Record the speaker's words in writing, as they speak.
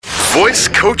Voice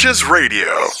Coaches Radio.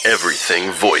 Everything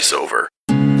voiceover.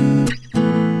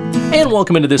 And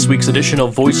welcome into this week's edition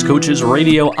of Voice Coaches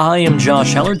Radio. I am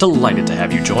Josh Heller, delighted to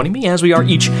have you joining me as we are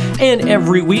each and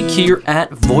every week here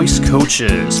at Voice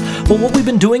Coaches. Well, what we've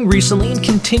been doing recently and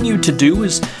continue to do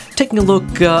is taking a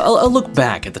look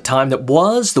back at the time that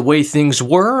was, the way things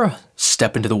were,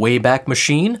 step into the Wayback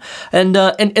Machine, and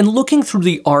looking through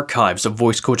the archives of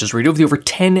Voice Coaches Radio, the over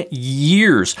 10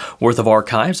 years worth of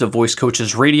archives of Voice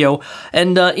Coaches Radio,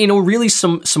 and really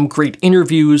some great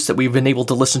interviews that we've been able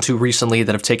to listen to recently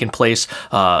that have taken place,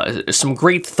 some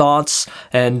great thoughts,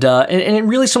 and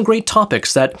really some great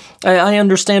topics that I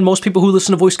understand most people who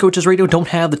listen to Voice Coaches Radio don't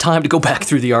have the time to go back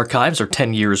through the archives or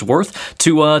 10 years worth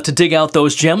to dig out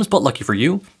those gems, but lucky for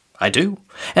you, I do.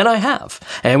 And I have.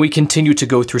 And we continue to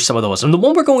go through some of those. And the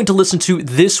one we're going to listen to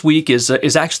this week is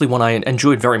actually one I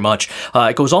enjoyed very much.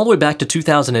 It goes all the way back to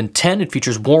 2010. It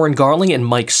features Warren Garling and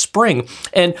Mike Spring.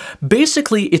 And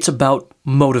basically, it's about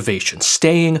motivation,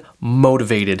 staying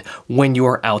motivated when you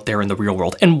are out there in the real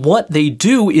world. And what they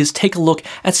do is take a look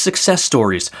at success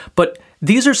stories. But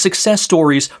these are success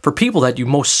stories for people that you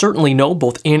most certainly know,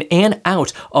 both in and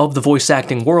out of the voice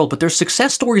acting world, but they're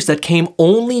success stories that came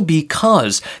only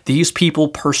because these people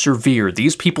persevered.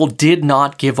 These people did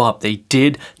not give up. They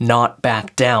did not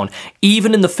back down,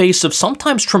 even in the face of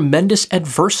sometimes tremendous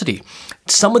adversity.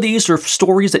 Some of these are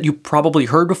stories that you probably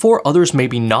heard before, others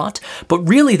maybe not, but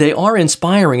really they are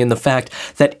inspiring in the fact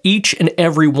that each and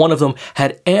every one of them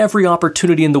had every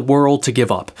opportunity in the world to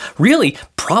give up. Really,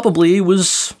 probably it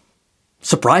was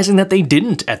surprising that they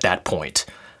didn't at that point.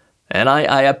 And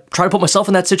I try to put myself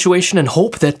in that situation and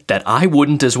hope that I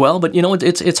wouldn't as well. But,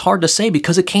 it's hard to say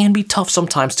because it can be tough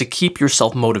sometimes to keep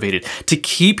yourself motivated, to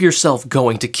keep yourself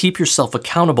going, to keep yourself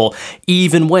accountable,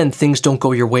 even when things don't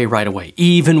go your way right away,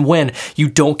 even when you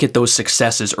don't get those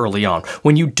successes early on,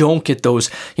 when you don't get those,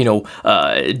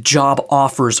 job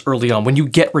offers early on, when you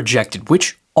get rejected,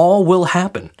 which all will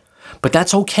happen. But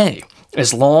that's okay,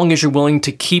 as long as you're willing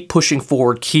to keep pushing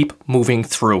forward, keep moving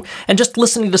through. And just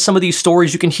listening to some of these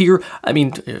stories, you can hear,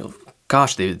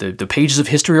 the pages of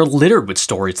history are littered with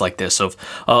stories like this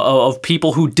of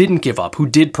people who didn't give up, who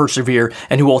did persevere,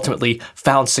 and who ultimately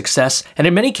found success, and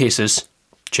in many cases,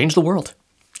 changed the world.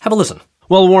 Have a listen.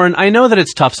 Well, Warren, I know that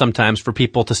it's tough sometimes for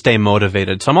people to stay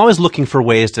motivated, so I'm always looking for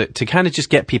ways to kind of just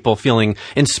get people feeling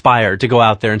inspired to go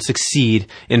out there and succeed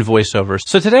in voiceovers.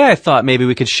 So today I thought maybe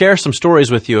we could share some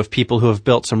stories with you of people who have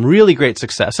built some really great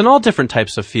success in all different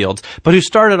types of fields, but who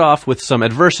started off with some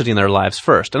adversity in their lives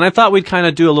first. And I thought we'd kind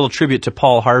of do a little tribute to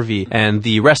Paul Harvey and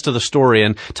the rest of the story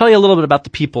and tell you a little bit about the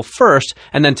people first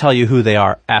and then tell you who they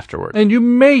are afterward. And you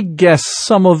may guess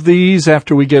some of these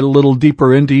after we get a little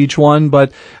deeper into each one,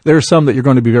 but there are some that you're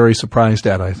going to be very surprised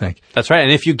at, I think. That's right.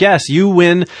 And if you guess, you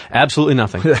win absolutely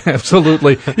nothing.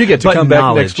 Absolutely. You get to come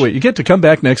back next week. You get to come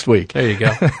back next week. There you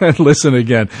go. And listen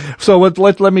again. So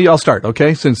I'll start,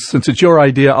 okay? Since it's your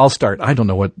idea, I'll start. I don't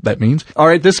know what that means. All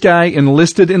right, this guy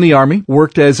enlisted in the Army,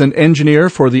 worked as an engineer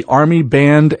for the Army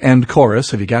Band and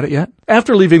Chorus. Have you got it yet?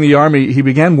 After leaving the Army, he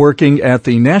began working at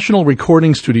the National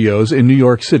Recording Studios in New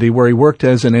York City, where he worked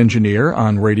as an engineer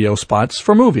on radio spots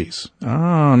for movies.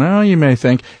 Oh, now you may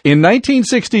think. In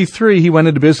 1963, he went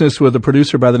into business with a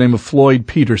producer by the name of Floyd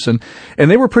Peterson, and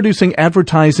they were producing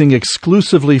advertising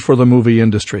exclusively for the movie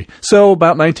industry. So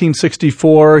about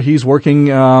 1964, he's working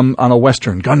on a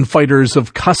Western, Gunfighters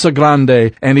of Casa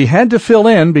Grande, and he had to fill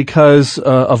in because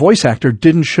a voice actor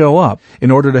didn't show up.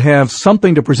 In order to have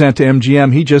something to present to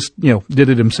MGM, he just, did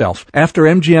it himself. After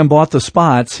MGM bought the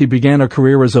spots, he began a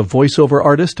career as a voiceover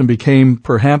artist and became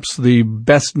perhaps the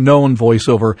best-known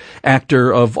voiceover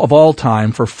actor of all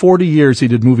time. For 40 years, he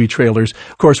did movie trailers.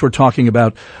 Of course, we're talking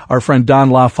about our friend Don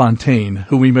LaFontaine,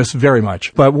 who we miss very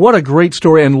much. But what a great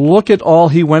story, and look at all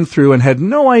he went through and had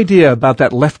no idea about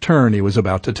that left turn he was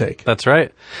about to take. That's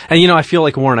right. And, I feel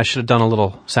like, Warren, I should have done a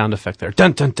little sound effect there.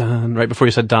 Dun, dun, dun, right before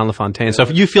you said Don LaFontaine. So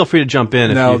if you feel free to jump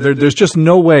in. There's just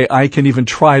no way I can even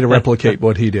try to replicate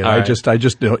what he did. I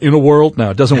just, in a world, no,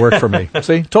 it doesn't work for me.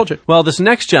 See? Told you. Well, this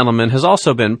next gentleman has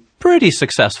also been pretty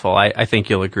successful, I think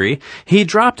you'll agree. He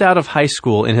dropped out of high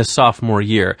school in his sophomore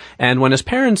year, and when his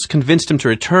parents convinced him to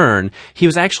return, he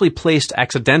was actually placed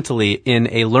accidentally in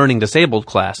a learning disabled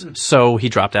class, so he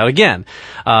dropped out again.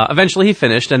 Eventually he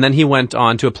finished, and then he went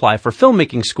on to apply for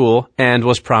filmmaking school and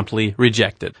was promptly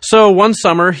rejected. So one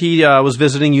summer, he was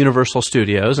visiting Universal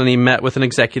Studios, and he met with an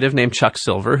executive named Chuck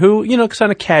Silver, who,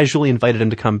 kind of casually invited him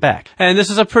to come back. And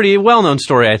this is a pretty well-known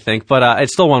story, I think, but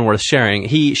it's still one worth sharing.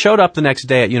 He showed up the next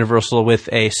day at Universal with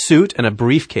a suit and a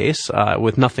briefcase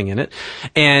with nothing in it,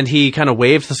 and he kind of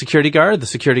waved the security guard. The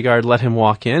security guard let him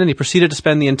walk in, and he proceeded to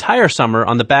spend the entire summer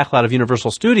on the backlot of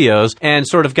Universal Studios and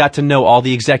sort of got to know all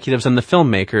the executives and the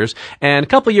filmmakers. And a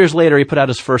couple years later, he put out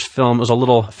his first film. It was a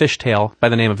little fishtail by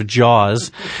the name of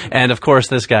Jaws. And, of course,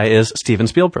 this guy is Steven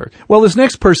Spielberg. Well, this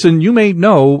next person you may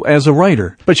know as a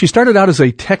writer, but she started out as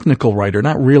a technical writer,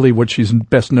 not really what she's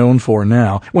best known for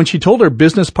now. When she told her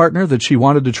business partner that she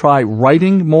wanted to try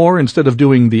writing more instead of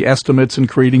doing the estimates and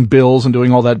creating bills and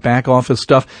doing all that back office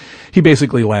stuff, he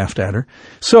basically laughed at her.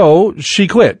 So she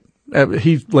quit.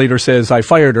 He later says, I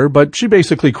fired her, but she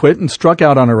basically quit and struck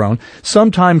out on her own,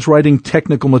 sometimes writing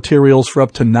technical materials for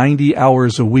up to 90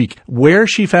 hours a week. Where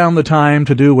she found the time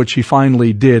to do what she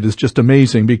finally did is just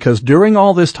amazing, because during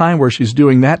all this time where she's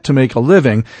doing that to make a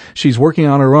living, she's working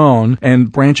on her own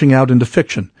and branching out into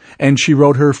fiction. And she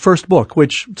wrote her first book,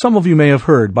 which some of you may have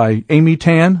heard, by Amy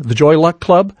Tan, The Joy Luck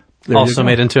Club. Also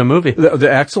made into a movie. The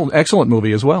excellent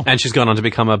movie as well. And she's gone on to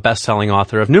become a best-selling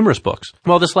author of numerous books.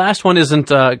 Well, this last one isn't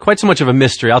quite so much of a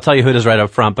mystery. I'll tell you who it is right up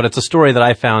front, but it's a story that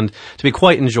I found to be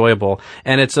quite enjoyable,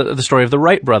 and it's the story of the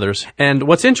Wright brothers. And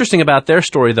what's interesting about their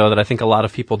story, though, that I think a lot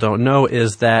of people don't know,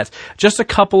 is that just a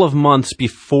couple of months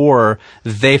before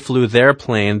they flew their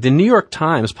plane, the New York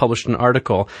Times published an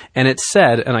article, and it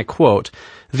said, and I quote,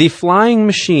 "The flying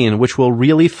machine which will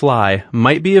really fly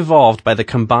might be evolved by the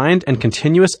combined and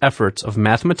continuous efforts of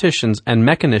mathematicians and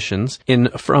mechanicians in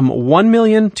from 1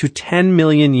 million to 10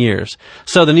 million years."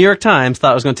 So the New York Times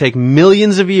thought it was going to take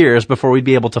millions of years before we'd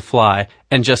be able to fly.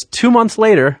 And just 2 months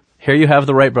later, here you have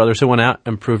the Wright brothers who went out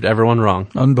and proved everyone wrong.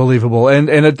 Unbelievable. And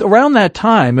around that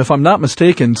time, if I'm not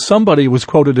mistaken, somebody was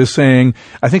quoted as saying,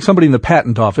 I think somebody in the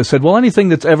patent office said, well, anything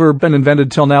that's ever been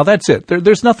invented till now, that's it.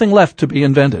 There's nothing left to be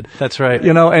invented. That's right.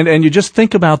 You know, and you just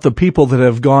think about the people that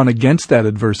have gone against that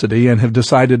adversity and have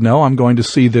decided, no, I'm going to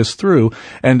see this through,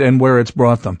 and where it's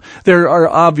brought them. There are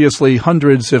obviously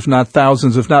hundreds, if not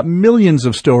thousands, if not millions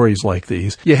of stories like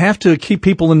these. You have to keep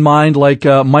people in mind like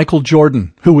Michael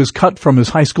Jordan, who was cut from his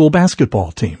high school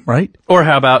basketball team, right? Or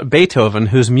how about Beethoven,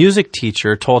 whose music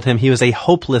teacher told him he was a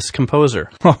hopeless composer?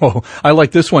 Oh, I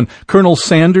like this one. Colonel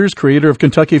Sanders, creator of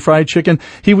Kentucky Fried Chicken,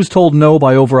 he was told no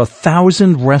by over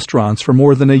 1,000 restaurants for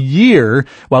more than a year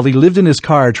while he lived in his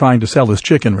car trying to sell his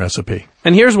chicken recipe.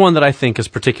 And here's one that I think is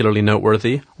particularly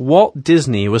noteworthy. Walt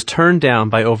Disney was turned down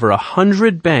by over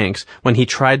 100 banks when he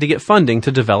tried to get funding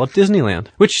to develop Disneyland,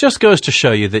 which just goes to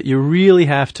show you that you really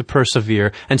have to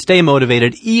persevere and stay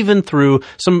motivated even through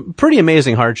some pretty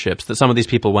amazing hardships that some of these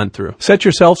people went through. Set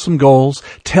yourself some goals.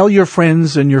 Tell your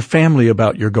friends and your family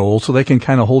about your goals so they can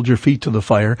kind of hold your feet to the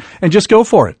fire, and just go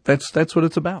for it. That's what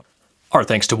it's about. Our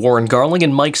thanks to Warren Garling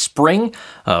and Mike Spring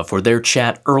for their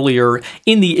chat earlier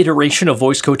in the iteration of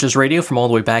Voice Coaches Radio from all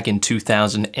the way back in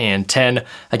 2010.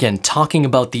 Again, talking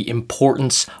about the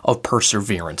importance of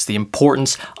perseverance, the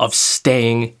importance of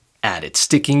staying at it,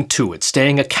 sticking to it,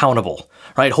 staying accountable,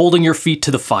 right? Holding your feet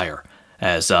to the fire.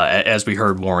 As we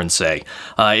heard Warren say,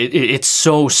 it's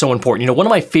so important. You know, one of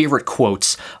my favorite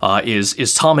quotes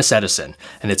is Thomas Edison,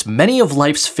 and it's, "Many of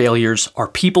life's failures are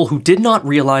people who did not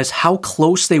realize how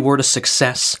close they were to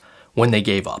success when they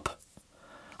gave up."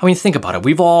 I mean, think about it.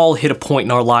 We've all hit a point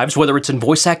in our lives, whether it's in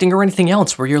voice acting or anything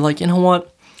else, where you're like, you know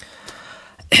what,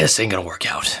 this ain't gonna work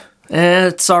out.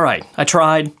 It's all right. I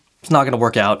tried. It's not gonna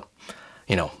work out.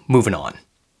 You know, moving on.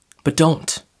 But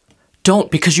don't.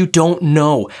 Don't, because you don't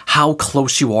know how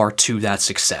close you are to that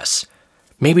success.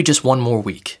 Maybe just one more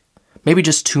week. Maybe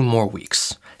just 2 more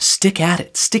weeks. Stick at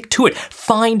it. Stick to it.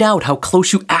 Find out how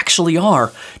close you actually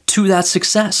are to that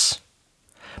success.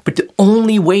 But the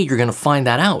only way you're going to find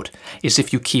that out is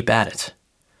if you keep at it.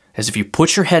 As if you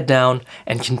put your head down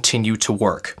and continue to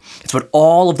work. It's what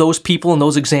all of those people in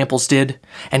those examples did,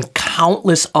 and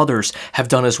countless others have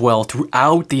done as well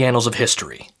throughout the annals of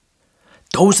history.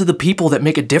 Those are the people that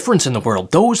make a difference in the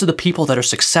world. Those are the people that are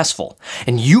successful.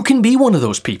 And you can be one of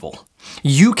those people.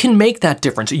 You can make that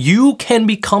difference. You can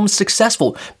become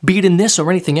successful, be it in this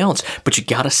or anything else, but you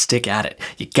gotta stick at it.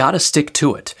 You gotta stick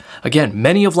to it. Again,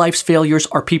 many of life's failures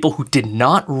are people who did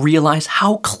not realize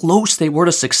how close they were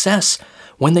to success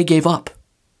when they gave up.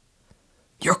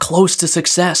 You're close to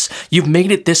success. You've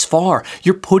made it this far.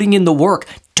 You're putting in the work.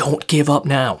 Don't give up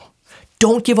now.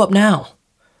 Don't give up now.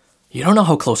 You don't know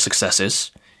how close success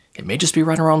is. It may just be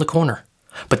right around the corner.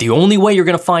 But the only way you're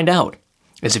going to find out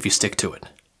is if you stick to it.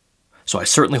 So I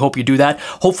certainly hope you do that.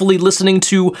 Hopefully listening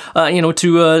to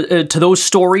those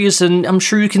stories, and I'm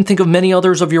sure you can think of many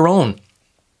others of your own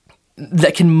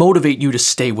that can motivate you to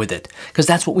stay with it, because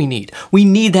that's what we need. We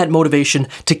need that motivation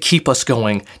to keep us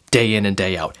going day in and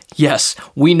day out. Yes,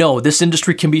 we know this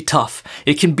industry can be tough.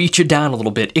 It can beat you down a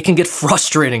little bit. It can get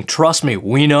frustrating. Trust me,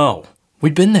 we know.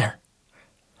 We've been there.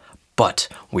 But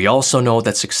we also know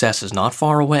that success is not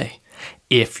far away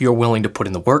if you're willing to put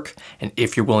in the work and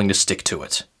if you're willing to stick to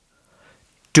it.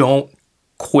 Don't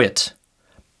quit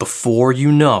before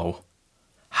you know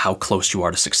how close you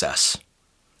are to success.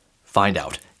 Find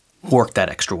out. Work that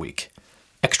extra week,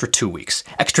 extra 2 weeks,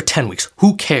 extra 10 weeks.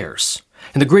 Who cares?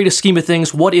 In the greatest scheme of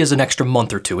things, what is an extra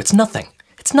month or two? It's nothing.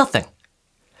 It's nothing.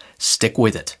 Stick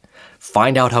with it.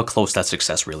 Find out how close that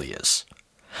success really is.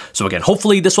 So again,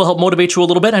 hopefully this will help motivate you a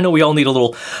little bit. I know we all need a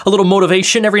little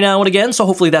motivation every now and again, so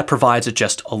hopefully that provides it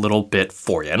just a little bit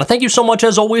for you. And thank you so much,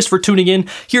 as always, for tuning in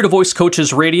here to Voice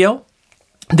Coaches Radio.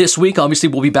 This week, obviously,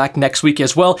 we'll be back next week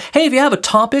as well. Hey, if you have a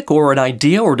topic or an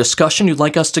idea or discussion you'd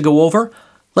like us to go over,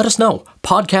 let us know.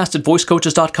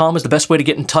 Podcast@voicecoaches.com is the best way to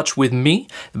get in touch with me,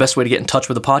 the best way to get in touch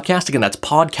with the podcast. Again, that's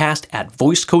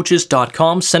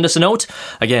podcast@voicecoaches.com. Send us a note.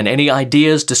 Again, any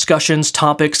ideas, discussions,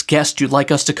 topics, guests you'd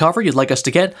like us to cover, you'd like us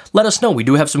to get, let us know. We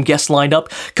do have some guests lined up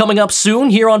coming up soon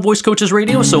here on Voice Coaches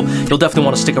Radio, so you'll definitely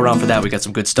want to stick around for that. We got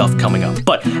some good stuff coming up.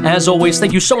 But as always,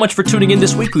 thank you so much for tuning in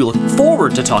this week. We look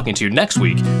forward to talking to you next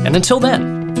week. And until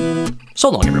then, so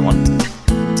long, everyone.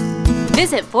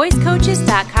 Visit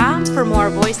voicecoaches.com for more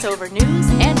voiceover news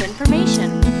and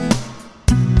information.